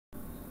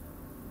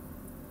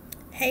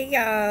Hey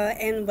y'all,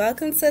 and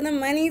welcome to the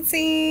money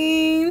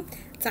team.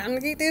 Time to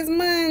get this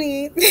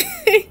money.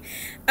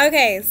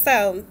 Okay,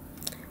 so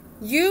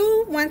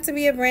you want to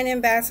be a brand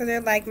ambassador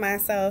like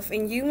myself,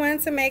 and you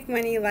want to make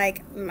money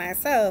like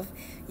myself.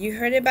 You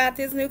heard about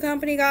this new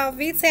company called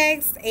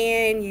VTEX,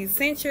 and you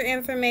sent your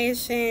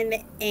information,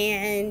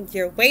 and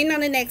you're waiting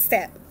on the next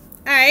step.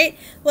 Alright,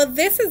 well,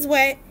 this is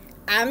what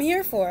I'm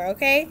here for,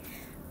 okay?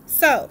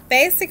 So,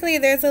 basically,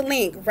 there's a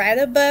link right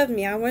above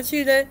me. I want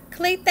you to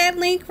click that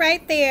link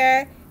right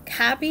there,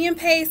 copy and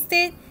paste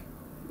it.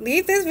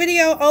 Leave this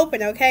video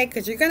open, okay?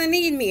 Because you're going to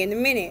need me in a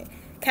minute.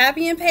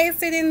 Copy and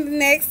paste it in the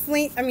next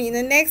link, the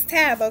next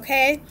tab,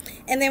 okay?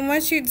 And then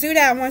once you do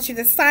that, I want you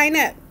to sign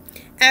up.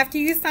 After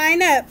you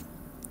sign up,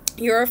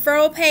 your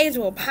referral page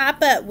will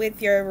pop up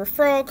with your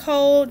referral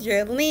code,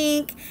 your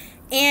link,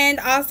 and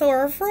also a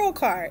referral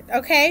card,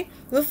 okay?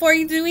 Before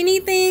you do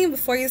anything,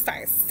 before you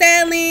start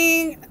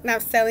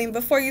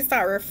before you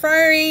start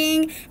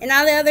referring and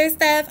all the other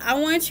stuff, I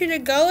want you to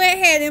go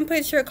ahead and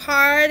put your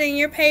card and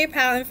your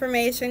PayPal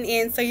information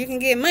in so you can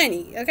get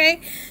money, okay?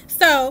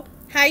 So,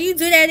 how you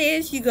do that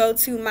is you go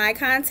to My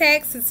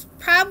Contacts. It's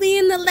probably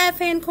in the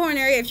left-hand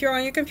corner if you're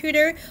on your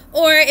computer,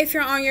 or if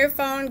you're on your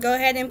phone, go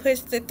ahead and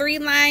push the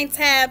 3-line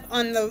tab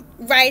on the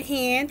right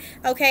hand,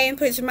 okay, and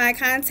push My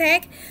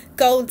Contact.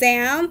 Go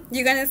down.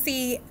 You're going to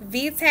see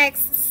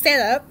VTEX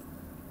Setup,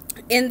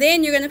 and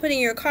then you're going to put in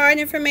your card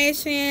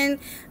information,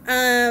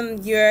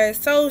 your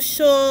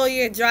social,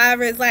 your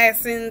driver's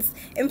license,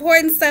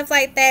 important stuff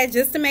like that,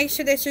 just to make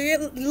sure that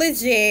you're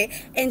legit,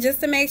 and just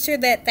to make sure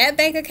that that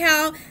bank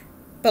account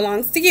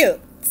belongs to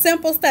you.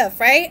 Simple stuff,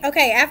 right?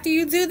 Okay, after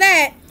you do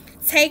that,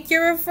 take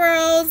your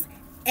referrals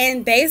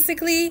and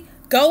basically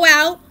go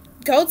out,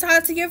 go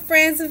talk to your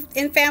friends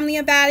and family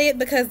about it,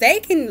 because they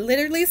can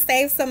literally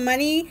save some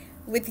money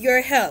with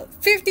your help.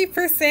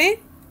 50%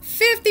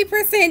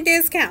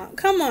 discount.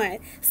 Come on.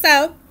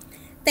 So,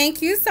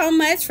 thank you so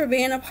much for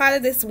being a part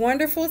of this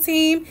wonderful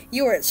team.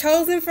 You were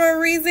chosen for a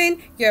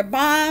reason. You're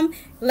bomb.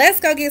 Let's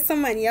go get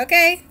some money,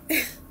 okay?